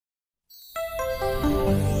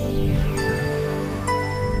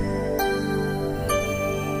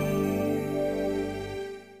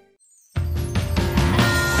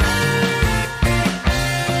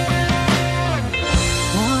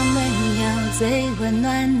最温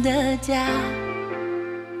暖的家，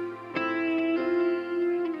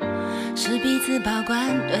是彼此保管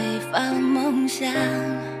对方梦想，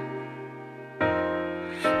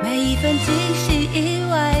每一份惊喜意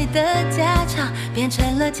外的家常，变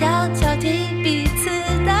成了悄悄替彼此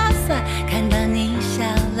打算。看到你笑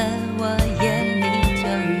了，我眼里就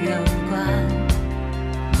有光。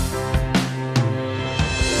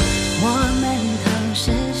我们同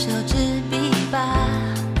时手执笔吧，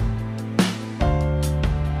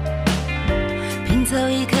拼凑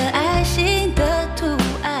一颗爱心的图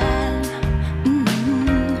案。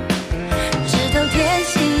枝头甜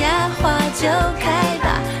心呀，花就开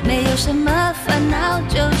吧，没有什么烦恼，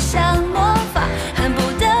就像魔法，恨不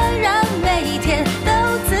得让每一天都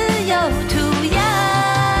自由涂鸦。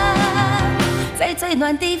在最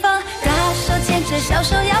暖地方，大手牵着，小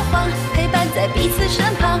手摇晃，陪伴在彼此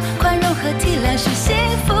身旁，宽容和体谅是幸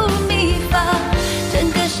福秘方。整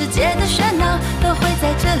个世界的喧闹都会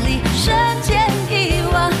在这里瞬间遗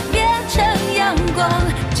忘，变成阳光，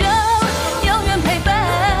就永远陪伴，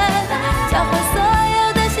交换所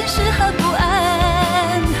有的心事和不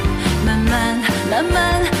安，慢慢慢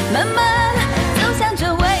慢慢慢走向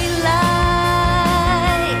这未来。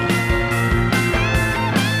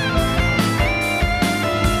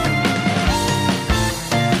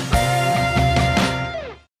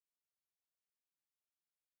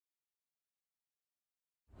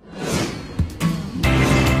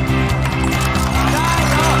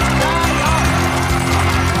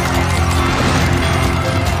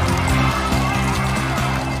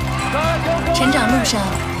成长路上，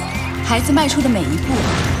孩子迈出的每一步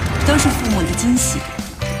都是父母的惊喜。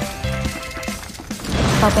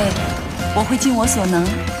宝贝，我会尽我所能，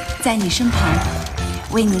在你身旁，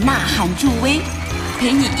为你呐喊助威，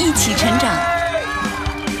陪你一起成长。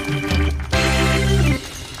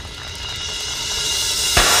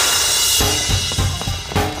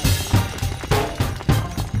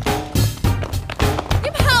你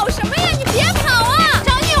跑什么呀？你别跑啊！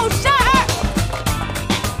找你有事儿！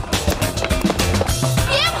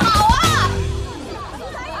别跑啊！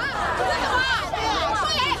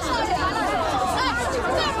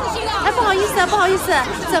哎，不好意思啊，不好意思，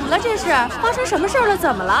怎么了？这是发生什么事了？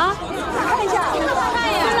怎么了？看一下，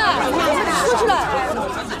出去了。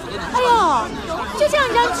哎呦，就这样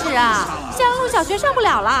一张纸啊，向阳路小学上不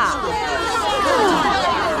了了。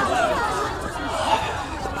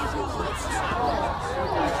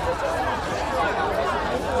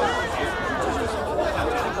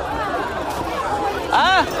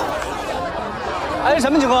哎，什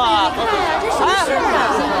么情况啊？看呀，这什么事啊？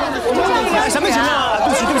哎，什么情况啊？对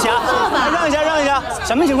不起，对不起啊！让一下，让一下！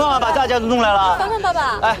什么情况啊？把大家都弄来了。凡凡爸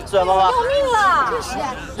爸，哎，思远妈妈，要命了！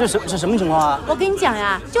这是什么情况啊？我跟你讲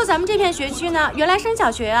呀，就咱们这片学区呢，原来升小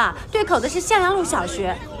学啊，对口的是向阳路小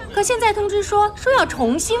学，可现在通知说要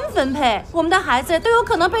重新分配，我们的孩子都有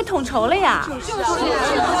可能被统筹了呀。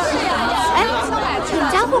哎，你们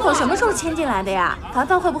家户口什么时候迁进来的呀？凡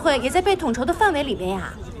凡会不会也在被统筹的范围里边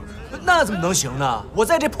呀？那怎么能行呢？我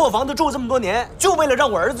在这破房子住这么多年，就为了让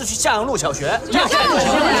我儿子去向阳路小学。李翔，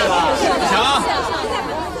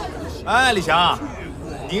哎，李翔，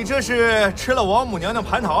你这是吃了王母娘娘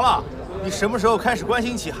蟠桃了？你什么时候开始关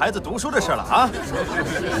心起孩子读书的事了啊？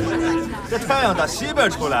这太阳打西边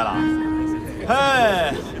出来了。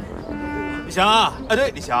哎，李翔啊，哎对，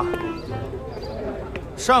李翔，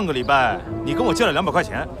上个礼拜你跟我借了200块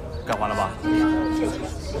钱，该还了吧？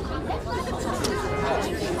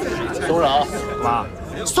松手，妈，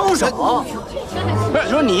松手！不是，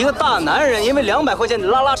说你一个大男人，因为200块钱你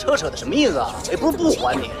拉拉扯扯的，什么意思啊？也不是不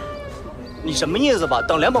还你，你什么意思吧？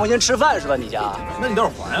等200块钱吃饭是吧？你家？那你倒是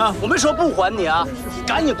还啊！我没说不还你啊，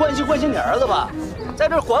赶紧关心关心你儿子吧，在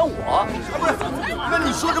这还我。不是，那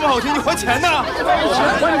你说这么好听，你还钱呢？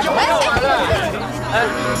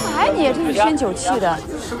哎，你也真是生酒气的。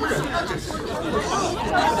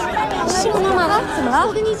西蒙妈妈，怎么了？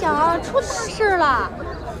我跟你讲啊，出大事了。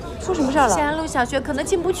出什么事了？向阳路小学可能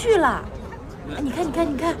进不去了。哎，你看，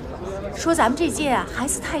说咱们这届啊孩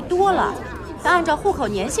子太多了，要按照户口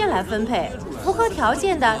年限来分配，符合条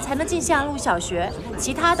件的才能进向阳路小学，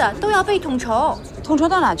其他的都要被统筹。统筹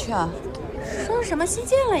到哪去啊？说什么新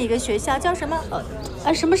建了一个学校，叫什么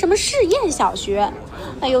什么试验小学？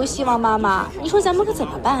哎呦，希望妈妈，你说咱们可怎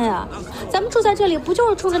么办啊？咱们住在这里不就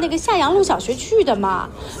是冲着那个向阳路小学去的吗？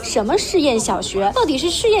什么试验小学？到底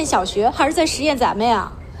是试验小学还是在实验咱们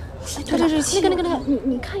呀？哎，对了，那个，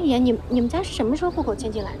你看一眼，你们家是什么时候户口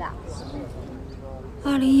迁进来的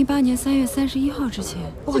？2018年3月31号之前。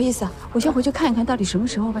不好意思啊，我先回去看一看到底什么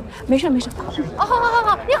时候吧。没事。哦，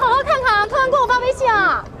好，你好好看看啊，看完给我发微信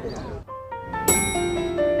啊。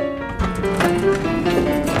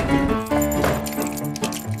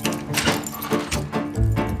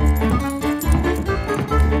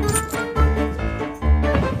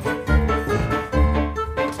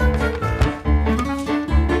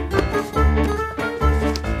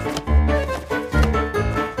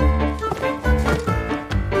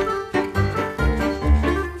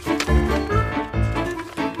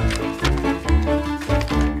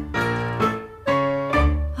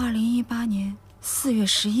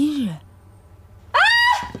11日。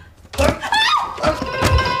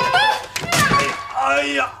哎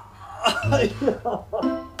呀！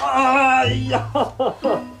哎呀！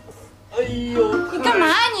哎呦！你干嘛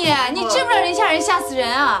呀你？你知不知道人吓人吓死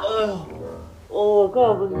人啊？哎呦！我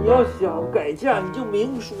告诉你，要想改嫁，你就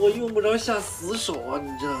明说，用不着下死手啊！你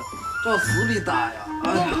这照死里打呀！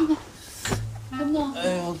哎呀！疼不疼？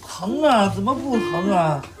哎呦，疼啊！怎么不疼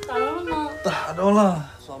啊？打着了吗？打着了。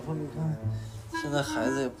嫂夫，你看，现在孩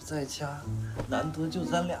子也不在家，难得就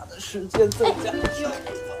咱俩的时间在家。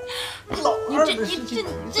老二的事情，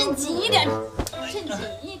正经一点，正经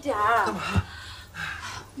一点。干嘛？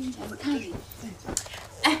你看一眼。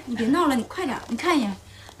哎，你别闹了，你快点，你看一眼。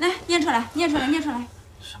来，念出来，念出来，念出来。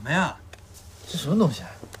什么呀？这什么东西？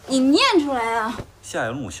你念出来啊！下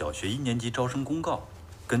阳路小学1年级招生公告：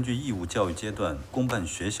根据义务教育阶段公办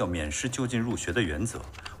学校免试就近入学的原则，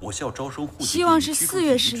我校招生户籍希望是4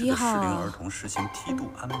月11号。适龄儿童实行梯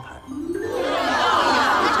度安排。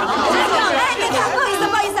哎，你看，不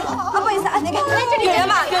好意思啊，你看，这里有人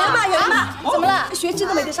吗？怎么了？学制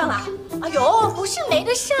都没得上了。哎呦，不是没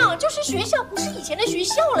得上，就是学校不是以前的学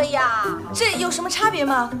校了呀。这有什么差别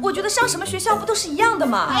吗？我觉得上什么学校不都是一样的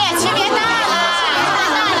吗？哎呀，区别大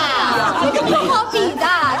了，这不好比的。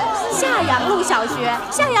下阳路小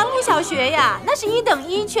学呀，那是1等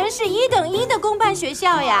1，全市1等1的公办学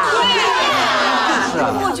校呀。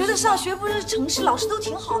我觉得上学不是城市老师都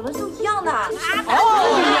挺好的，都一样的。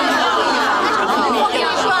我跟你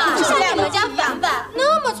说啊，像你们家凡凡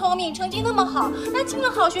那么聪明，成绩那么好，那进了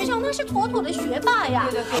好学校，那是妥妥的学霸呀。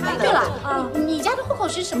对了，你家的户口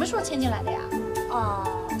是什么时候迁进来的呀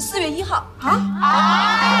？4月1号。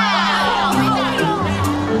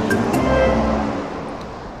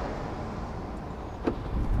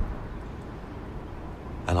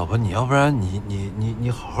哎，老婆，你要不然你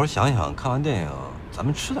好好想想，看完电影咱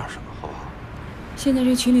们吃点什么，好不好？现在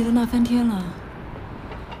这群里都闹翻天了，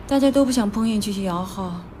大家都不想碰运气去摇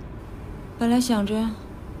号。本来想着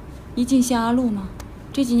一进下阿路嘛，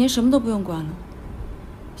这几年什么都不用管了，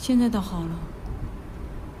现在倒好了，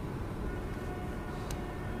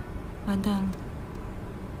完蛋了。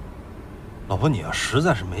老婆，你要实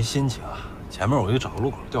在是没心情啊，前面我给你找个路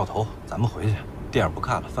口掉头，咱们回去，电影不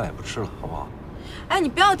看了，饭也不吃了，好不好？哎，你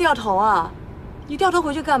不要掉头啊！你掉头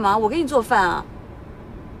回去干嘛？我给你做饭啊！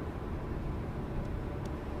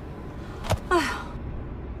哎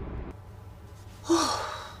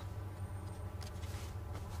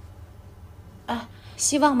呀，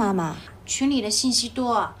希望妈妈，群里的信息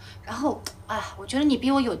多，然后我觉得你比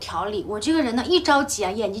我有条理。我这个人呢，一着急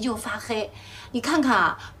眼睛就发黑。你看看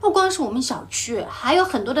啊，不光是我们小区，还有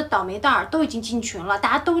很多的倒霉蛋儿都已经进群了，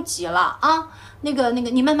大家都急了啊。那个，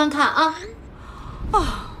你慢慢看啊。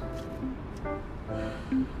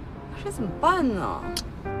这怎么办呢？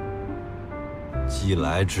既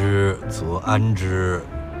来之则安之，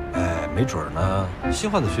哎，没准呢，新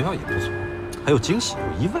换的学校也不错，还有惊喜，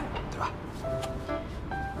有意外，对吧？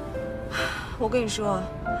我跟你说，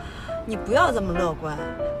你不要这么乐观。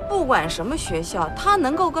不管什么学校，它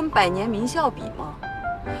能够跟百年名校比吗？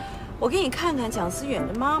我给你看看蒋思远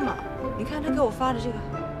的妈妈，你看他给我发的这个，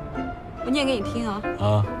我念给你听啊。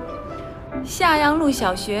下阳路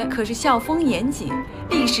小学可是校风严谨，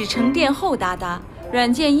历史沉淀厚哒哒，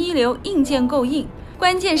软件一流，硬件够硬，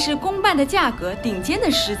关键是公办的价格，顶尖的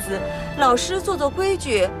师资，老师做规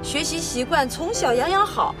矩，学习习惯从小养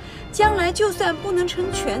好，将来就算不能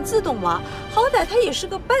成全自动嘛，好歹它也是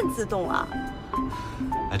个半自动啊。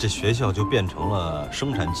哎，这学校就变成了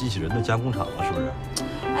生产机器人的加工厂了，是不是？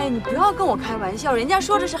哎，你不要跟我开玩笑，人家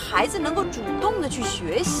说的是孩子能够主动的去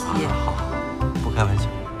学习。好，不开玩笑。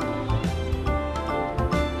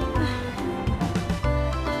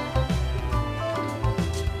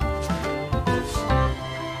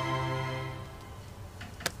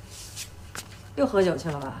又喝酒去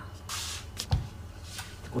了吧？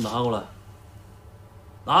给我拿过来，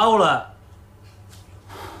拿过来。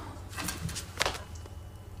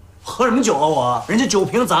喝什么酒啊我？人家酒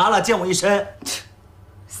瓶砸了，溅我一身。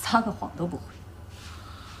撒个谎都不会。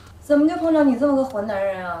怎么就碰上你这么个混男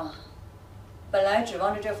人啊？本来指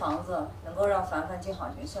望着这房子能够让凡凡进好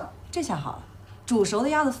学校，这下好了，煮熟的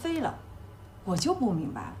鸭子飞了。我就不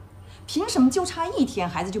明白了，凭什么就差1天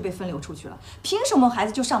孩子就被分流出去了？凭什么孩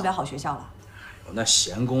子就上不了好学校了？有那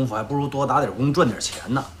闲工夫，还不如多打点工赚点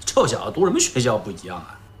钱呢。臭小子读什么学校不一样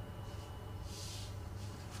啊？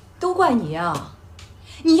都怪你啊！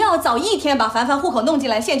你要早1天把凡凡户口弄进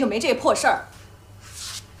来，现在就没这破事儿。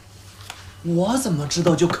我怎么知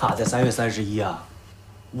道就卡在3月31啊？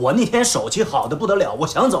我那天手气好的不得了，我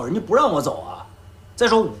想走人家不让我走啊。再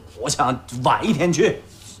说我想晚1天去，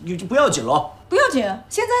就不要紧喽。不要紧，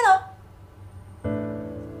现在呢？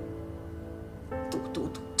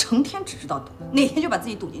成天只知道赌，哪天就把自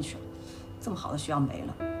己赌进去了。这么好的学校没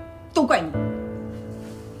了，都怪你。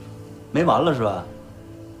没完了是吧？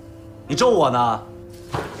你咒我呢？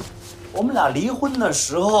我们俩离婚的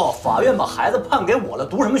时候，法院把孩子判给我了，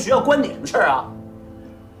读什么学校关你什么事啊？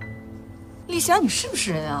丽霞，你是不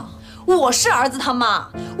是人啊？我是儿子他妈，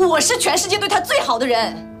我是全世界对他最好的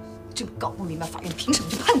人。真搞不明白，法院凭什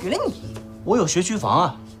么就判给了你？我有学区房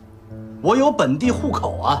啊，我有本地户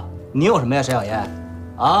口啊，你有什么呀，沈小燕？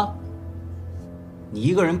啊？你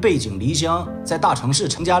一个人背井离乡，在大城市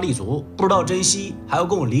成家立足，不知道珍惜，还要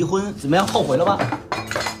跟我离婚，怎么样？后悔了吧？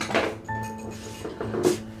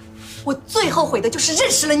我最后悔的就是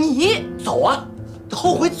认识了你。走啊，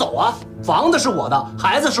后悔走啊！房子是我的，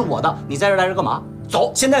孩子是我的，你在这待着干嘛？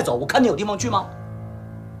走，现在走，我看你有地方去吗？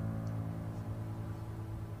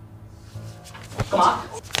干嘛？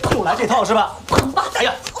又来这套是吧？王八蛋！哎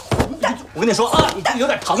呀，混蛋！我跟你说啊，你这个有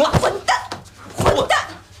点疼了。混蛋！混蛋！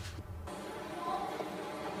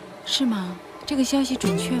是吗？这个消息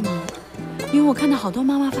准确吗？因为我看到好多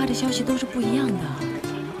妈妈发的消息都是不一样的。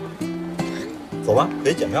走吧，可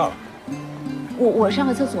以检票了。我上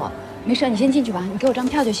个厕所，没事，你先进去吧，你给我张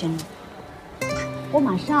票就行了。我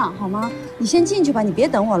马上好吗？你先进去吧，你别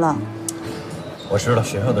等我了。我知道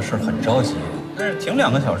学校的事很着急，但是停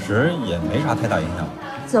2个小时也没啥太大影响。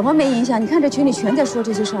怎么没影响？你看这群里全在说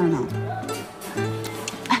这些事儿呢。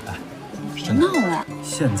哎，别闹了。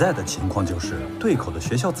现在的情况就是对口的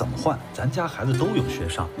学校怎么换，咱家孩子都有学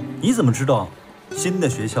上，你怎么知道新的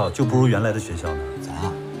学校就不如原来的学校呢？咱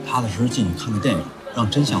啊，踏踏实实进去看个电影，让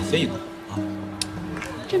真相飞一会儿啊。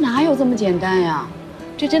这哪有这么简单呀？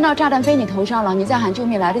这真到炸弹飞你头上了，你再喊救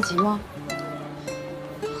命来得及吗？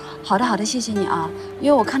好的好的，谢谢你啊，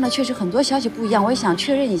因为我看到确实很多消息不一样，我也想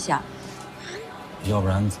确认一下。要不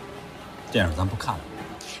然，电影咱不看了。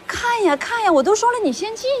看呀看呀，我都说了你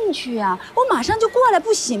先进去呀，我马上就过来，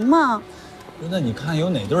不行吗？那你看有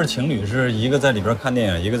哪对情侣是一个在里边看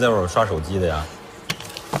电影，一个在外边刷手机的呀？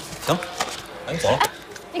行，赶紧走了。哎，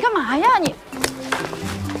你干嘛呀你？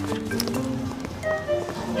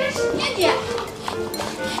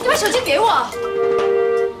你把手机给我。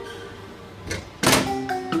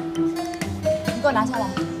你给我拿下来。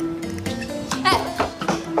哎，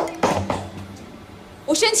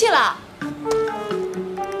我生气了。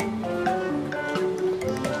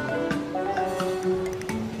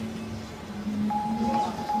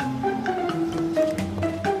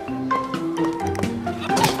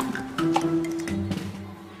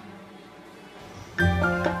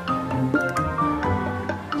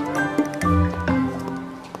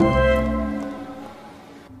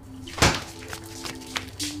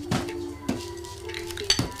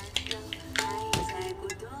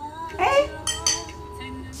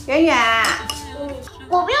圆圆，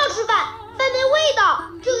我不要吃饭，饭没味道，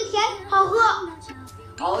这个甜好喝。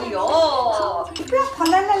哦呦，你不要跑，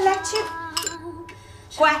来吃，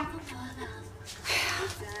乖。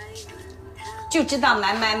就知道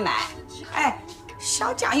买。哎，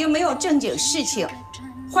小蒋又没有正经事情，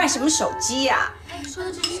换什么手机呀？说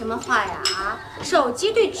的这是什么话呀？啊，手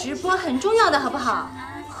机对直播很重要的，好不好？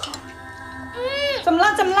怎么了？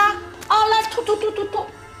哦，来吐，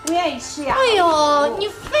不愿意吃呀？哎呦，你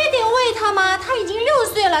非得喂他吗？他已经6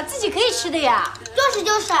岁了，自己可以吃的呀。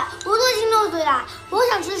就是，我都已经6岁了，我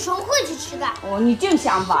想吃的时候会去吃的。哦，你净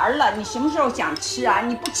想玩了，你什么时候想吃啊？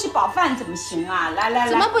你不吃饱饭怎么行啊？来，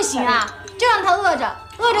怎么不行啊？就让他饿着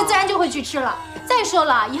自然就会去吃了。再说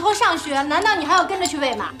了，以后上学，难道你还要跟着去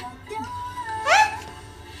喂吗？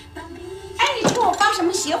哎，你冲我发什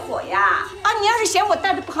么邪火呀？啊，你要是嫌我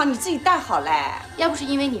带的不好，你自己带好嘞。要不是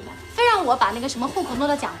因为你们，非让我把那个什么户口挪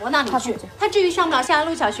到蒋博那里去，他至于上不了下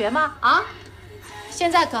路小学吗？啊，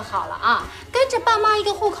现在可好了啊，跟着爸妈一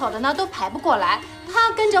个户口的呢都排不过来，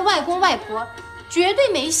他跟着外公外婆，绝对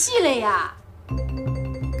没戏了呀。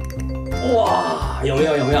哇，有没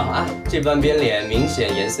有啊？这半边脸明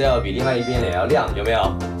显颜色要比另外一边脸要亮，有没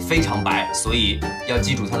有？非常白，所以要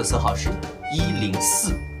记住它的色号是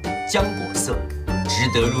104，浆果色，值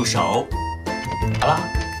得入手。好了，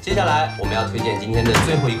接下来我们要推荐今天的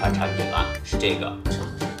最后一款产品了，是这个。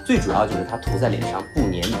最主要就是它涂在脸上不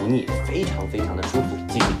黏不腻，非常的舒服。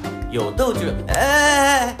记住，有痘就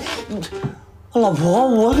老婆，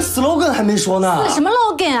我 slogan 还没说呢。什么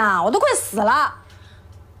slogan 啊？我都快死了。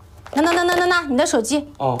拿，你的手机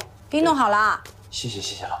哦，给你弄好了。谢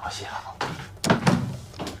谢老婆，谢谢老婆。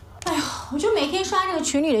哎呦，我就每天刷这个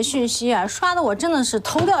群里的讯息啊，刷的我真的是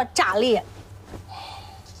头都要炸裂。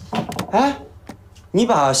哎，你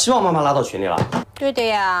把希望妈妈拉到群里了？对的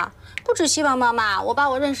呀，不止希望妈妈，我把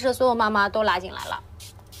我认识的所有妈妈都拉进来了。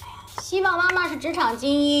希望妈妈是职场精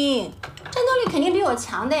英，战斗力肯定比我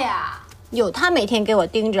强的呀。有他每天给我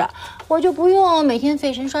盯着，我就不用每天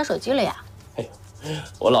费神刷手机了呀。哎呦，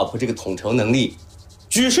我老婆这个统筹能力，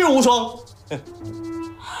举世无双。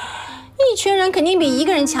一群人肯定比一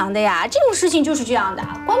个人强的呀，这种事情就是这样的，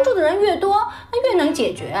关注的人越多，那越能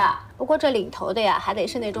解决。不过这领头的呀，还得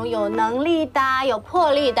是那种有能力的、有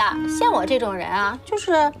魄力的。像我这种人啊，就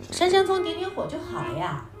是扇扇风、点点火就好了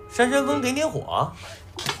呀。扇扇风，点点火。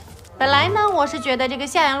本来呢，我是觉得这个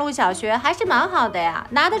下阳路小学还是蛮好的呀，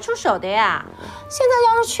拿得出手的呀。现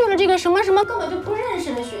在要是去了这个什么什么根本就不认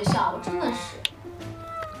识的学校，我真的是，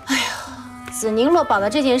哎呀，子宁落榜的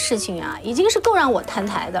这件事情啊，已经是够让我摊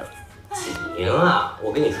台的了。子宁啊，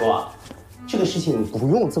我跟你说啊，这个事情你不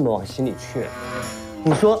用这么往心里去。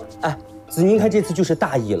你说，哎，子宁他这次就是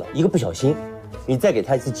大意了，一个不小心，你再给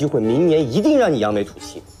他一次机会，明年一定让你扬眉吐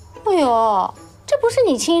气。哎呦，这不是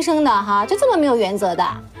你亲生的哈，就这么没有原则的？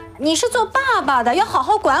你是做爸爸的，要好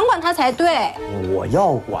好管管他才对。我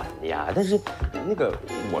要管呀，但是那个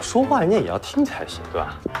我说话人家也要听才行，对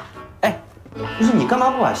吧？哎，不是你干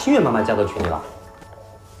嘛不把新月妈妈加到群里了？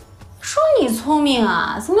说你聪明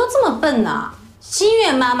啊，怎么又这么笨呢？新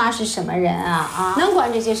月妈妈是什么人啊？能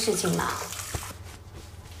管这些事情吗？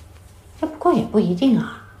不过也不一定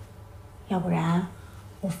啊，要不然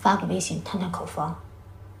我发个微信探探口风。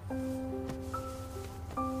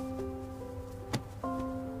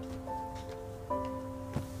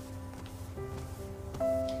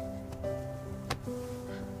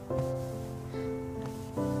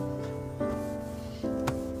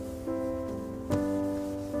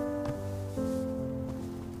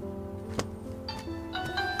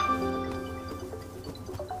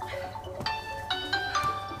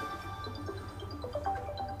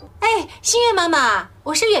新月妈妈，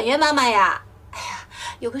我是圆圆妈妈呀。哎呀，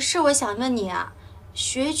有个事我想问你啊，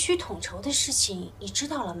学区统筹的事情你知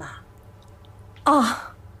道了吗？哦，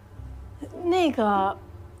那个，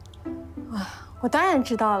我当然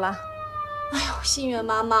知道了。哎呦，新月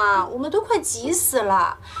妈妈，我们都快急死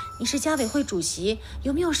了。你是家委会主席，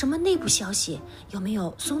有没有什么内部消息？有没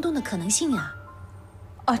有松动的可能性呀？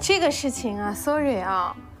哦，这个事情啊 ，sorry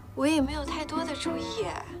啊，我也没有太多的注意。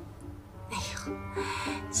哎呦，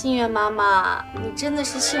新月妈妈，你真的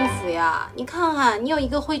是幸福呀！你看看，你有一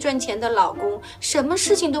个会赚钱的老公，什么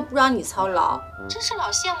事情都不让你操劳，真是老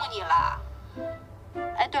羡慕你了。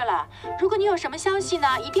哎，对了，如果你有什么消息呢，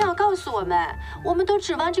一定要告诉我们，我们都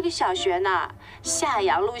指望这个小学呢。下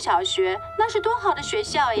阳路小学那是多好的学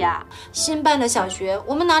校呀！新办的小学，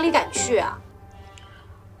我们哪里敢去啊？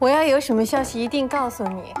我要有什么消息一定告诉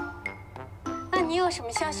你。那你有什么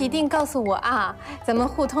消息一定告诉我啊，咱们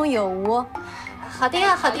互通有无。好的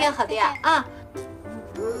呀，好的呀，好的呀，啊。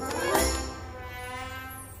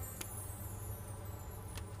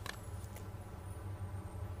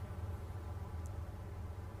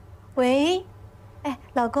喂，哎，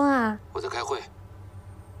老公啊，我在开会。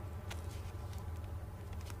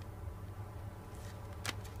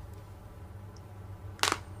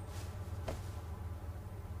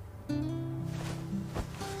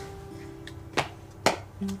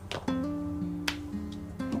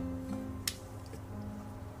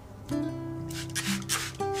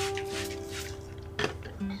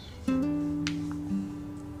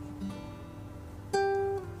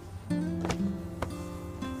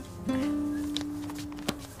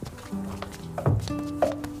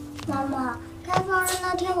妈妈，开放日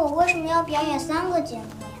那天我为什么要表演3个节目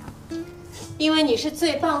呀？因为你是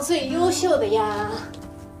最棒、最优秀的呀。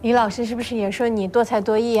李老师是不是也说你多才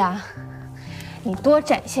多艺啊？你多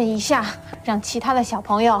展现一下，让其他的小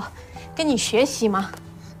朋友跟你学习嘛。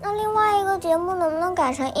那另外一个节目能不能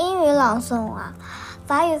改成英语朗诵啊？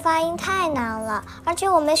法语发音太难了，而且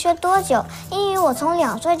我没学多久，英语我从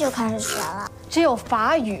2岁就开始学了。只有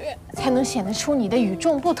法语才能显得出你的与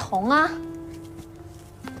众不同啊。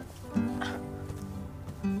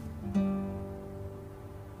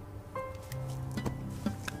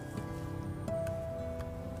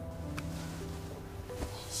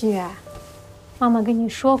心月，妈妈跟你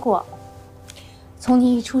说过，从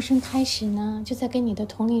你一出生开始呢，就在跟你的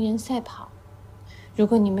同龄人赛跑。如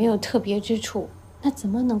果你没有特别之处，那怎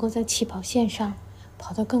么能够在起跑线上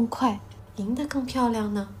跑得更快，赢得更漂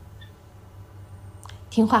亮呢？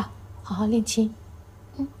听话，好好练琴。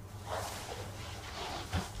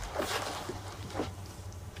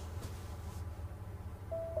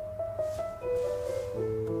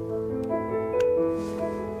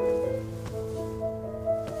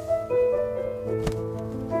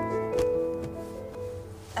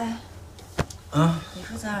你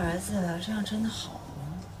说咱儿子这样真的好吗？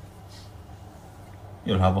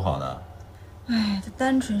有啥不好的？哎，他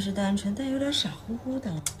单纯是单纯，但有点傻乎乎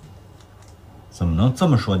的。怎么能这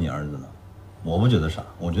么说你儿子呢？我不觉得傻，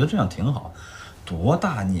我觉得这样挺好。多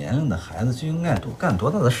大年龄的孩子就应该干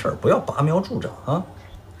多大的事儿，不要拔苗助长啊。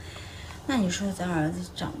那你说咱儿子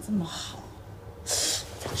长这么好，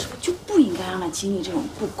咱是不是就不应该让他经历这种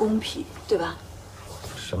不公平，对吧？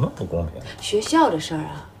什么不公平？学校的事儿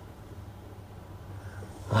啊。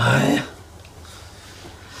哎呀，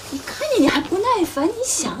你看见你还不耐烦，你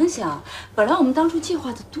想想，本来我们当初计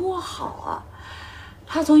划的多好啊！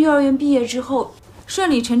他从幼儿园毕业之后，顺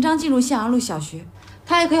理成章进入向阳路小学，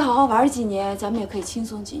他也可以好好玩几年，咱们也可以轻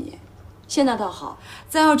松几年。现在倒好，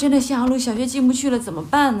再要真的向阳路小学进不去了，怎么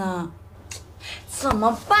办呢？怎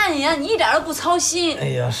么办呀？你一点都不操心。哎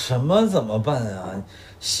呀，什么怎么办啊？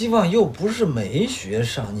希望又不是没学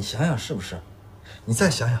上，你想想是不是？你再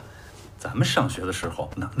想想，咱们上学的时候，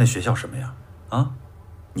那学校什么样啊？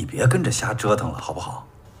你别跟着瞎折腾了，好不好？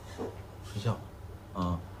睡觉，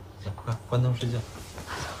啊，来，快关灯睡觉。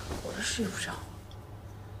我都睡不着。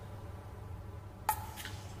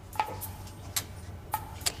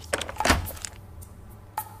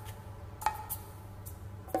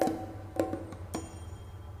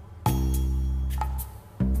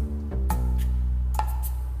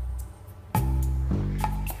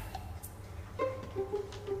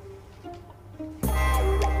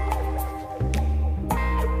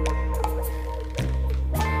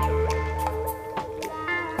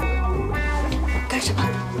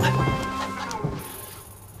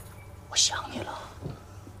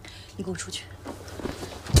你给我出去！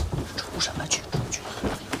出什么去？出去！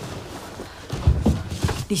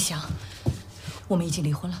李翔，我们已经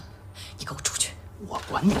离婚了，你给我出去！我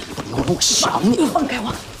管你离不离婚，我想你！你放开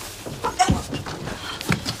我！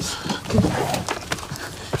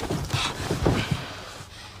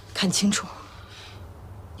看清楚，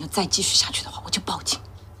你要再继续下去的话，我就报警。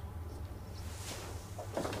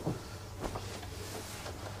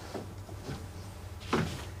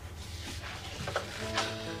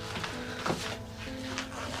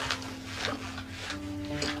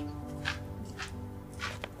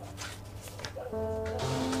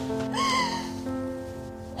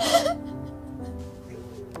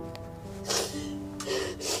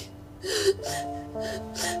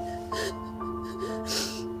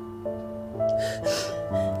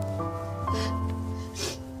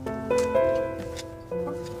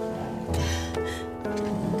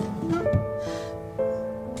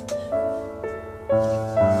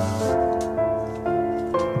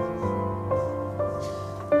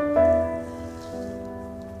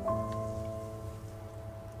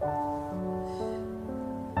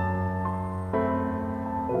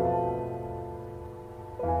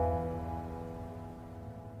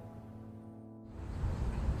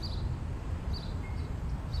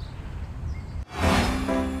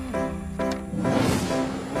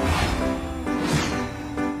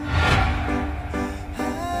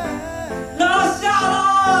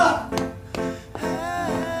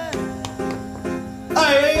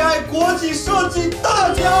国际设计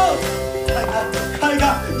大奖，看一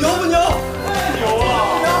看牛不牛？太牛了，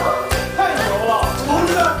太牛了！同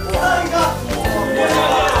志们，看一看，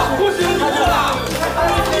恭喜你们了！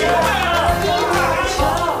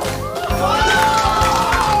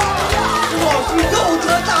苏老师又得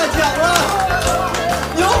大奖了，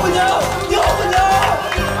牛不牛？牛不牛？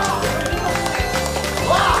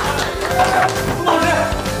哇！苏老师，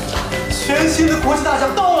全新的国际大奖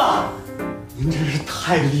到了。您真是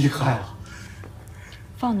太厉害了！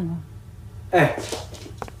放的吗？哎，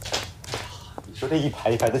你说这一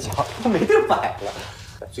排一排的奖都没地儿摆了，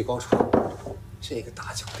摆最高处，这个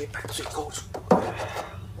大奖得摆最高处。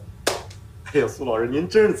哎呀，苏老师，您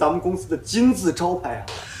真是咱们公司的金字招牌啊！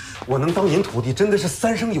我能当您徒弟，真的是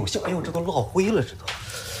三生有幸。哎呦，这都落灰了，这都。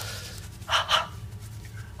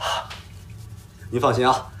您放心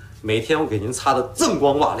啊，每天我给您擦的锃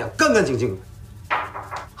光瓦亮，干干净净的。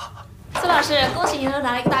苏老师，恭喜您又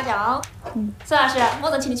拿了一个大奖哦！苏老师，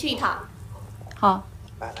莫总请你去一趟。好，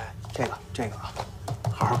来，这个啊，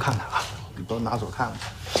好好看看啊，你都拿走看看。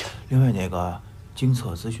另外那个精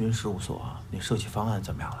测咨询事务所那设计方案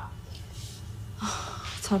怎么样了？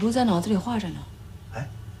草图在脑子里画着呢。哎，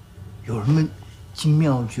有什么精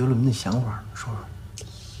妙绝伦的想法呢？说说。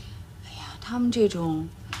哎呀，他们这种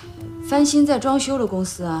翻新在装修的公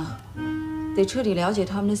司啊，得彻底了解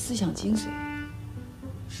他们的思想精髓。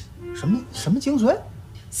什么精髓？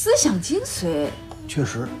思想精髓。确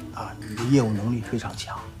实啊，你的业务能力非常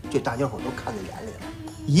强，这大家伙都看在眼里了。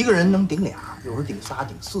一个人能顶俩，有时候顶仨、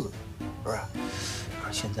顶四个，是不是？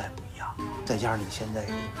可是现在不一样，再加上你现在有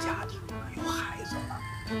家庭了，有孩子了，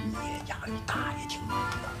你也压力大，也挺忙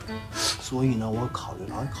的。所以呢，我考虑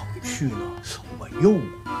来考虑去呢，我又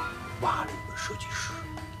挖了一个设计师。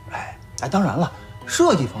哎，当然了，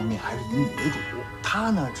设计方面还是以你为主，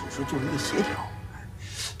他呢只是做一个协调。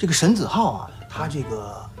这个沈子浩啊，他这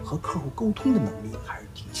个和客户沟通的能力还是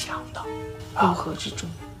挺强的。乌合之众。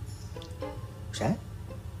谁？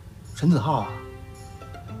沈子浩啊？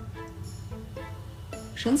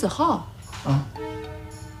沈子浩？嗯。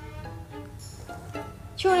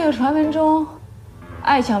就那个传闻中，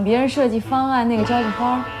爱抢别人设计方案那个交际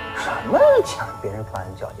花。什么抢别人方案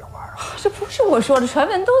交际花啊？这不是我说的，传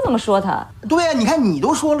闻都这么说他。对呀，你看你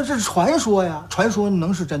都说了，这是传说呀，传说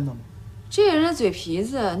能是真的吗？这人的嘴皮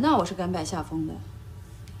子，那我是甘拜下风的。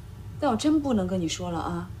但我真不能跟你说了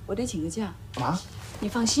啊，我得请个假。干嘛？你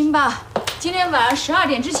放心吧，今天晚上12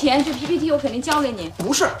点之前，这 PPT 我肯定交给你。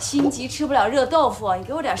不是，心急吃不了热豆腐，你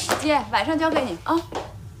给我点时间，晚上交给你啊。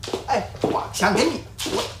哎，我想给你。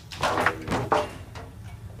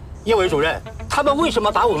叶委主任，他们为什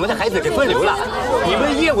么把我们的孩子给分流了？你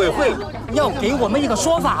们业委会要给我们一个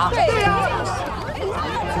说法。对呀。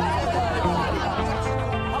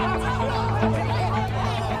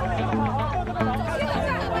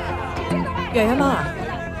圆圆妈，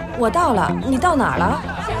我到了，你到哪儿了？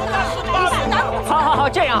好，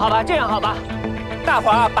这样好吧，大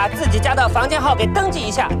伙儿把自己家的房间号给登记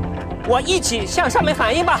一下，我一起向上面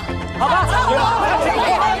反映吧，好吧？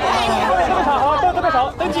好，动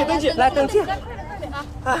手，登记，来登记。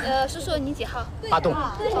叔叔你几号？8栋。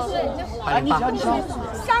你3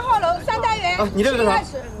号楼3单元。你这个多少？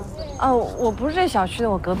哦，我不是这小区的，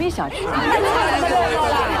我隔壁小区。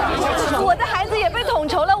我的孩子也被统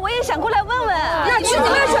筹了，我也想过来问问。那去你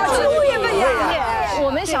们小区物业问呀。我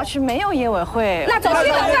们小区没有业委会。那走去办，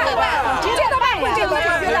直接到办会这都解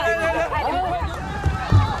决了。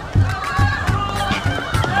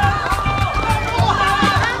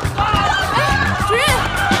主任，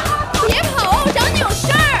别跑啊，我找你有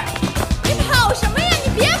事儿。你跑什么呀？你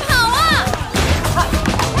别跑啊！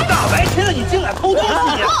大白天的你进来偷东西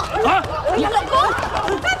去啊！你老公，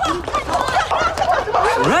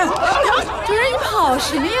主任，主任，你跑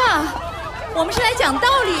什么呀？我们是来讲道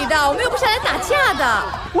理的，我们又不是来打架的。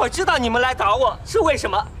我知道你们来找我是为什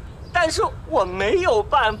么，但是我没有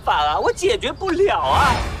办法啊，我解决不了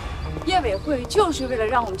啊。业委会就是为了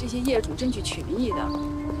让我们这些业主争取权益的。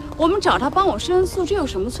我们找他帮我申诉，这有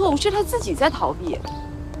什么错误？是他自己在逃避。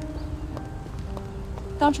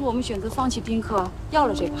当初我们选择放弃丁克，要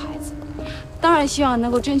了这个孩子，当然希望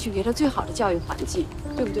能够争取给他最好的教育环境，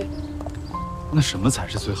对不对？那什么才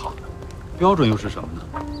是最好的？标准又是什么呢？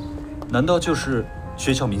难道就是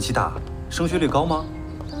学校名气大、升学率高吗？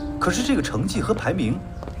可是这个成绩和排名，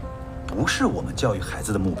不是我们教育孩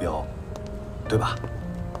子的目标，对吧？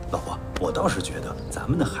老婆，我倒是觉得咱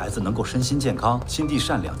们的孩子能够身心健康、心地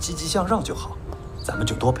善良、积极向上就好，咱们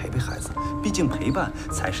就多陪陪孩子，毕竟陪伴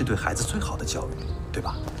才是对孩子最好的教育，对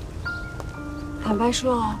吧？坦白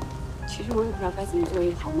说，其实我也不知道该怎么做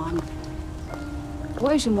一个好妈妈。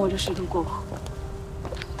我也是摸着石头过河，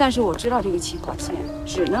但是我知道这个起跑线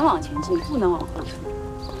只能往前进，不能往后退。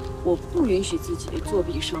我不允许自己作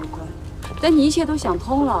弊伤官。等你一切都想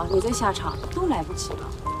通了，你再下场都来不及了。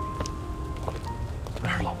不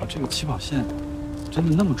是，老婆，这个起跑线真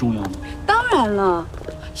的那么重要吗？当然了，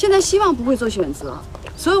现在希望不会做选择，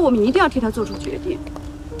所以我们一定要替他做出决定。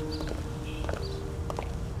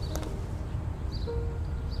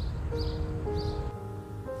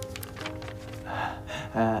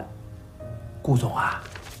顾总啊，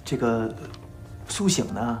这个苏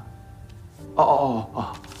醒呢？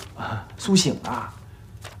苏醒啊，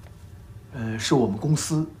是我们公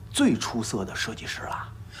司最出色的设计师了。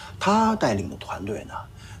他带领的团队呢，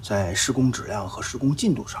在施工质量和施工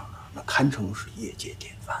进度上呢，那堪称是业界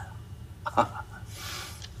典范啊。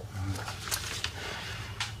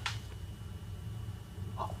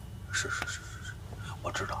是，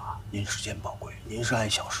我知道啊，您时间宝贵，您是按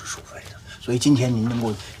小时收费的，所以今天您能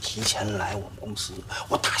够提前来我们公司，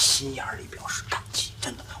我打心眼里表示感激，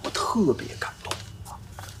真的，我特别感动啊。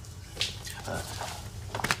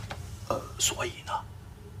所以呢，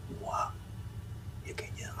我也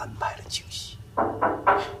给您安排了惊喜。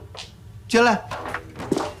进来，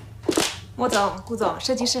莫总、顾总，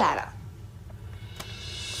设计师来了。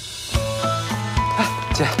哎，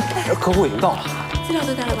姐，客户已经到了，资料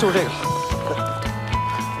都带了吧？就是这个，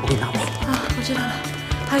我给你拿过。啊，我知道了，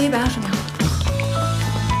还有120秒。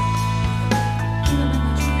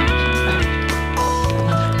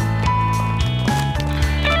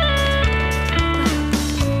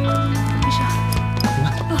没事。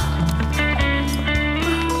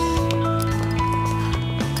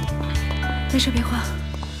没事，别慌。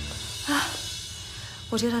啊，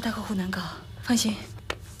我知道大客户难搞，放心，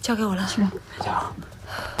交给我了。是吧？加油。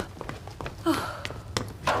哦。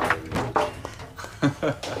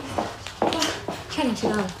哇，差点迟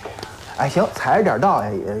到了。哎，行，踩着点到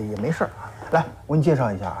也没事啊。来，我给你介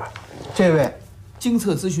绍一下啊，这位精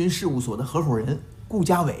测咨询事务所的合伙人顾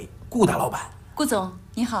家伟，顾大老板。顾总，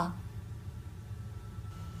你好。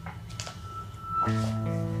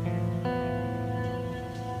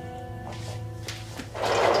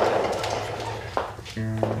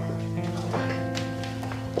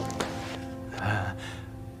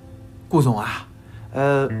顾总啊，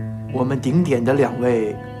我们顶点的2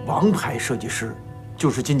位王牌设计师，就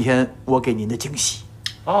是今天我给您的惊喜。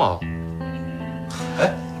哦，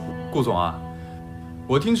哎，顾总啊，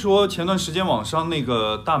我听说前段时间网上那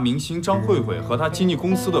个大明星张慧慧和她经纪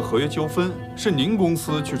公司的合约纠纷，是您公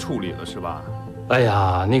司去处理的，是吧？哎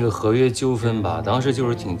呀，那个合约纠纷吧，当时就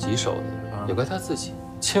是挺棘手的，也怪她自己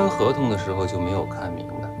签合同的时候就没有看明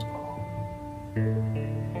白。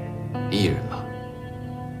艺人嘛，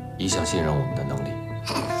一向信任我们的能力，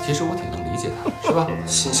其实我挺能理解他，是吧？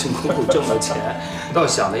辛辛苦苦挣了钱，到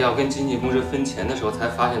想着要跟经纪公司分钱的时候，才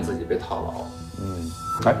发现自己被套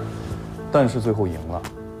牢。哎，但是最后赢了，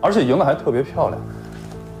而且赢得还特别漂亮。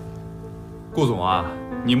顾总啊，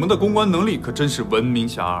你们的公关能力可真是闻名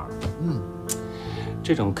遐迩。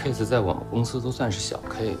这种 case 在我们公司都算是小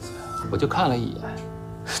case， 我就看了一眼，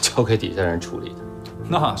交给底下人处理的。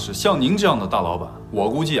那是像您这样的大老板，我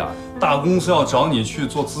估计啊，大公司要找你去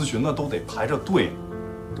做咨询的都得排着队，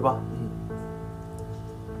对吧？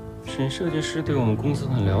沈设计师对我们公司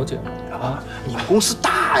很了解啊，你们公司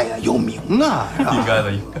大呀，有名啊，应该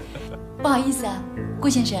的。不好意思啊，顾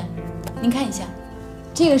先生，您看一下，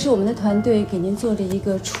这个是我们的团队给您做的一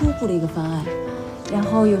个初步的一个方案，然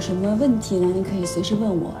后有什么问题呢，您可以随时问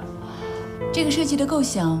我。这个设计的构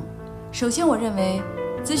想，首先我认为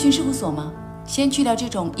咨询事务所嘛，先去掉这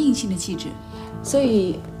种硬性的气质，所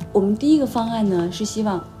以我们第一个方案呢是希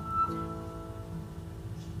望，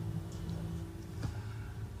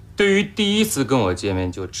对于第一次跟我见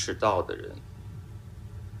面就迟到的人，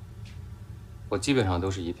我基本上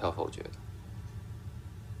都是一票否决的。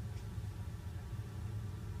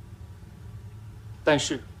但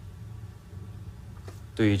是，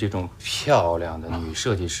对于这种漂亮的女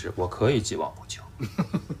设计师，我可以既往不咎。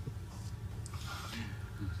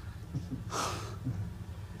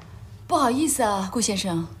不好意思啊，顾先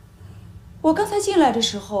生，我刚才进来的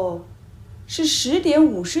时候是10点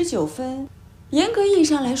59分，严格意义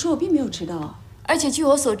上来说，我并没有迟到。而且据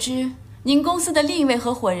我所知，您公司的另一位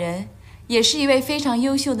合伙人也是一位非常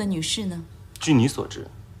优秀的女士呢。据你所知，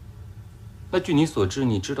那据你所知，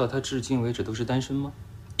你知道她至今为止都是单身吗？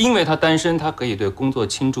因为她单身，她可以对工作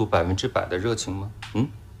倾注100%的热情吗？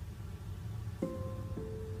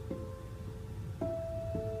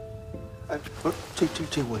哎，不是，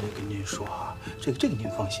这我得跟您说啊，这个您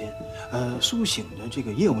放心，苏醒的这个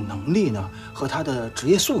业务能力呢和他的职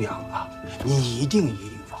业素养啊，您一定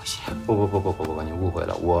放心。不，你误会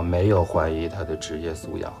了，我没有怀疑他的职业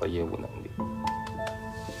素养和业务能力。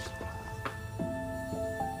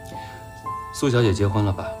苏小姐结婚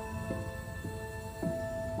了吧？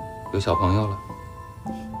有小朋友了？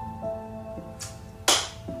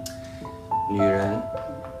女人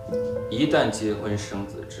一旦结婚生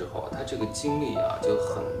子之后，她这个精力啊，就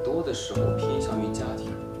很多的时候偏向于家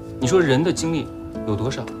庭。你说人的精力有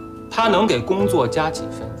多少？她能给工作加几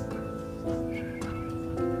分？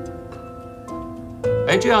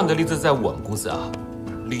哎，这样的例子在我们公司啊，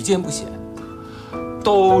屡见不鲜，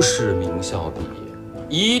都是名校毕业，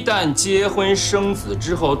一旦结婚生子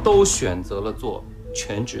之后，都选择了做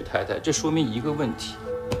全职太太。这说明一个问题：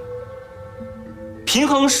平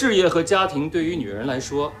衡事业和家庭对于女人来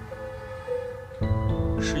说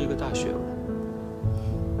是一个大学问。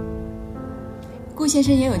顾先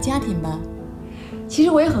生也有家庭吧？其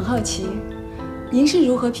实我也很好奇，您是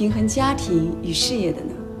如何平衡家庭与事业的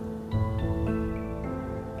呢？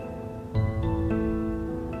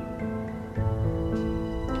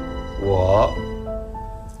我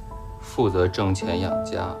负责挣钱养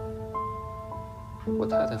家，我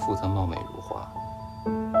太太负责貌美如花。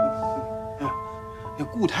那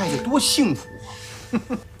顾太太多幸福啊！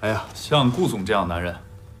哎呀，像顾总这样男人，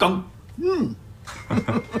刚。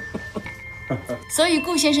所以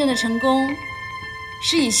顾先生的成功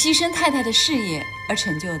是以牺牲太太的事业而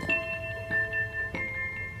成就的。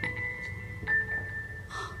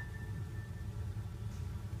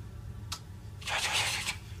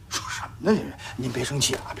说什么呢？您别生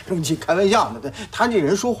气啊，别生气，开玩笑呢。他这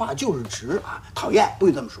人说话就是直啊，讨厌，不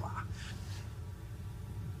许这么说啊。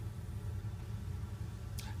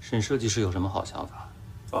沈设计师有什么好想法？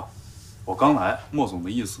我刚来，莫总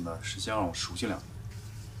的意思呢是先让我熟悉2年。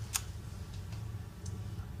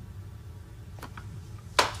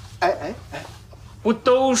哎，不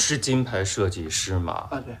都是金牌设计师吗？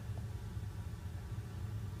啊，对。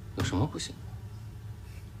有什么不行？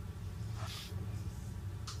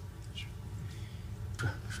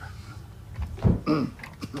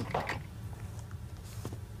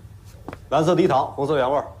蓝色低糖，红色原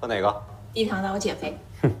味，喝哪个？低糖的，我减肥。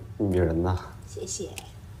女人呐。谢谢。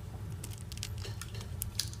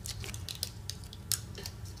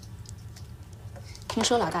听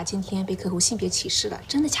说老大今天被客户性别歧视了，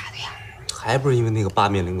真的假的呀？还不是因为那个八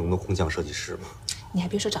面玲珑的空降设计师吗？你还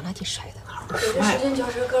别说，长得还挺帅的。有这时间嚼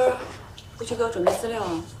舌根儿，回去给我准备资料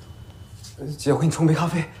啊。姐，我给你冲杯咖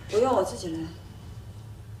啡。不用，我自己来。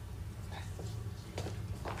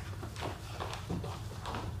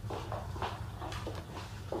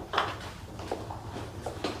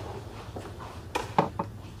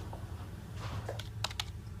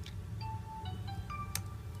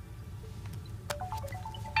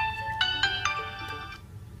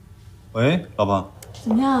喂，老婆。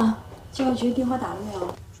怎么样？教育局电话打了没有？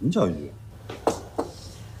什么教育局？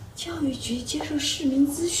教育局接受市民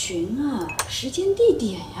咨询啊，时间地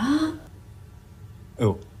点呀。哎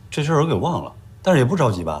呦，这事儿我给忘了，但是也不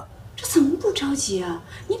着急吧？这怎么不着急啊？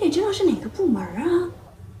你得知道是哪个部门啊。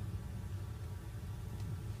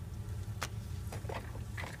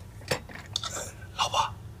老婆，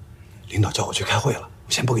领导叫我去开会了，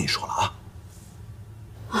我先不跟你说了啊。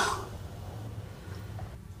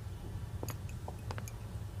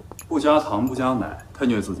不加糖不加奶，太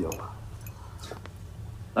虐自己了吧？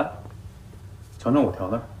来，尝尝我调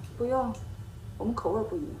的。不用，我们口味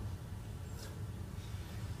不一样。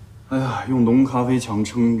哎呀，用浓咖啡强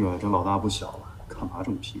撑着，这老大不小了，干嘛这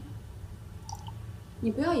么拼？你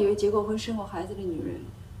不要以为结过婚生过孩子的女人，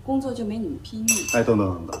工作就没你们拼命。哎，等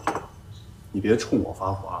等等等，你别冲我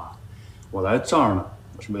发火啊！我来这儿呢，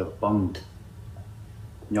我是为了帮你。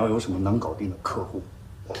你要有什么难搞定的客户，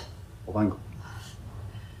我帮你搞。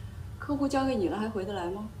客户交给你了，还回得来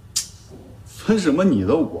吗？分什么你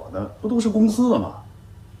的我的，不都是公司的吗？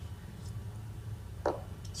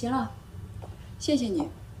行了，谢谢你，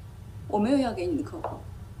我没有要给你的客户。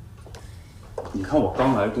你看我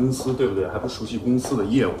刚来公司，对不对？还不熟悉公司的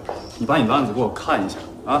业务，你把你的案子给我看一下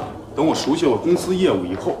啊。等我熟悉了公司业务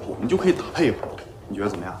以后，我们就可以打配合。你觉得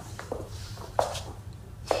怎么样？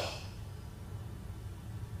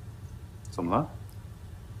怎么了？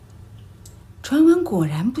传闻果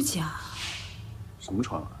然不假。什么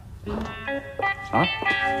传闻？啊？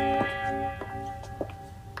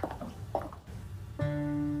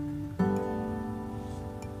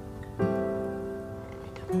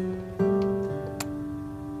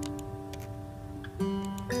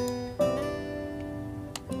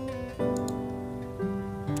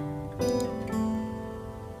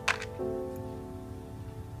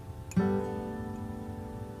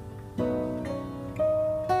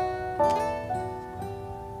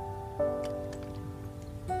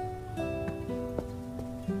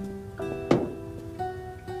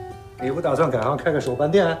你不打算改行开个手办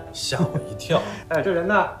店？吓我一跳！哎，这人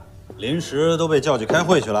呢？临时都被叫去开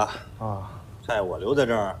会去了啊，派我留在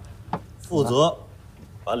这儿，负责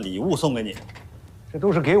把礼物送给你。这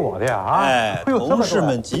都是给我的呀！啊，哎，同事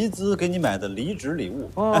们集资给你买的离职礼物。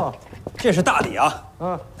哦，这是大礼啊！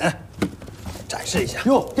啊，哎，展示一下。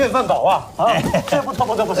哟，电饭煲啊！啊，这不错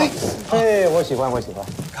不错不错。哎，我喜欢我喜欢。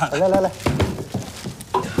看，来来来，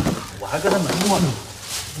我还跟他们说呢，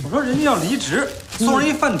我说人家要离职，送人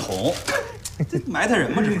一饭桶，这埋汰人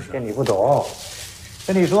吗？这不是？这你不懂。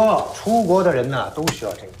跟你说，出国的人呢都需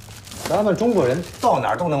要这个。咱们中国人到哪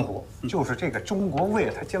儿都能活，就是这个中国胃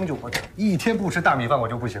它将就不了，一天不吃大米饭我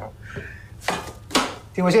就不行。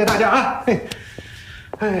听我谢谢大家啊！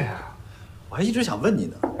哎呀，我还一直想问你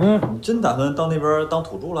呢，你真打算到那边当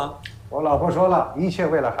土著了？我老婆说了，一切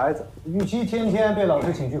为了孩子，与其天天被老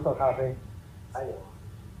师请去喝咖啡，还有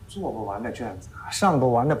做不完的卷子，上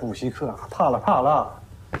不完的补习课，怕了怕了。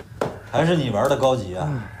还是你玩的高级啊，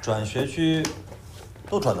转学区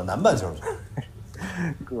都转到南半球去。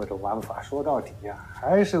各种玩法，说到底呀，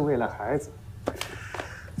还是为了孩子。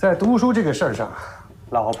在读书这个事儿上，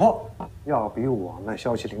老婆要比我们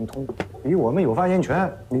消息灵通，比我们有发言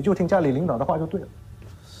权，你就听家里领导的话就对了。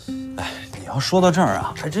哎，你要说到这儿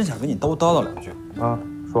啊，还真想跟你叨叨两句啊。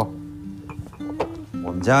说，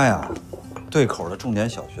我们家呀，对口的重点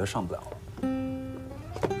小学上不了了。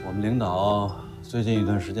我们领导最近一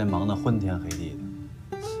段时间忙得昏天黑地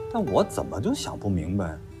的，但我怎么就想不明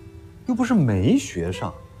白，又不是没学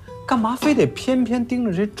上，干嘛非得偏偏盯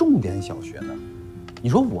着这重点小学呢？你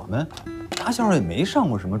说我们打小也没上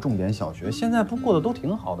过什么重点小学，现在不过得都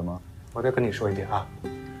挺好的吗？我再跟你说一点啊，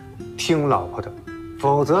听老婆的，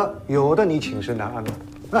否则有的你寝食难安呢。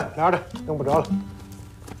来，拿着，用不着了。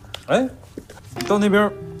哎，你到那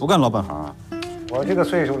边不干老本行啊？我这个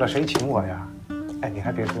岁数了，谁请我呀？哎，你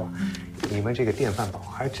还别说，你们这个电饭煲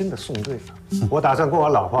还真的送对了。我打算跟我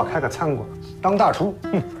老婆开个餐馆，当大厨。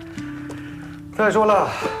再说了，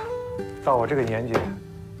到我这个年纪，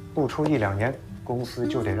不出1、2年，公司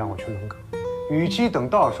就得让我去轮岗。与其等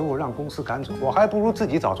到时候让公司赶走，我还不如自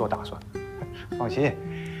己早做打算。放心，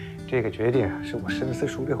这个决定是我深思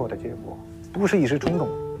熟虑后的结果，不是一时冲动。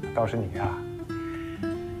倒是你啊，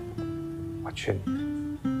我劝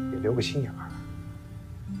你也留个心眼儿。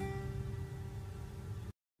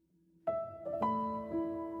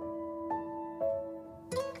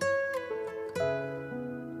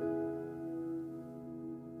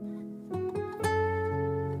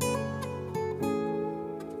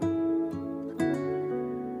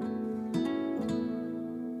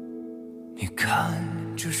你看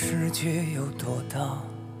这世界有多大，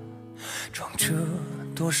装着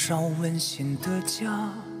多少温馨的家，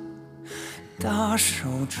大手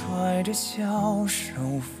揣着小手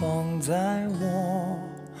放在我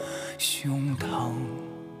胸膛，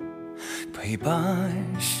陪伴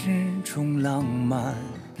是种浪漫，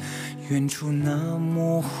远处那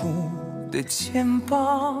模糊的肩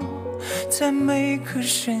膀，在每个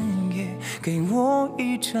深夜给我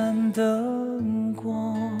一盏灯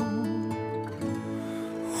光。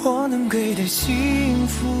我能给的幸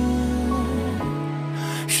福，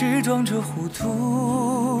是装着糊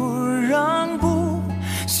涂让步，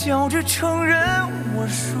笑着承认我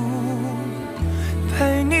输，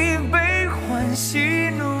陪你悲欢喜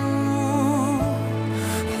怒。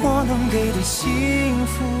我能给的幸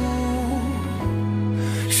福，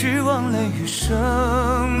是忘了余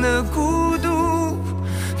生的孤独，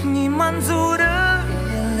你满足的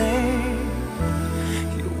眼泪，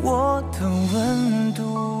有我的温度。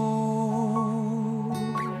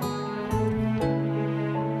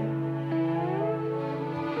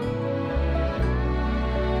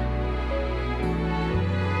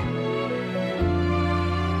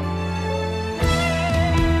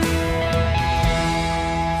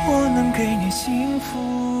给你幸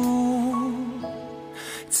福，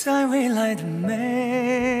在未来的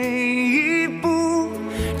每一步，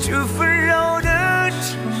这纷扰的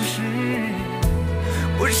城市，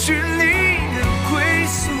我是你的归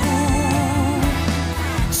宿。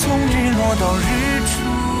从日落到日出，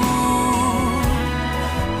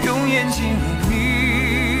用眼睛为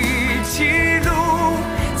你记录，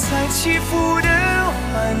在起伏的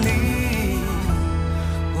海里，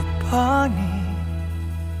我把你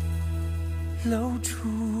留住。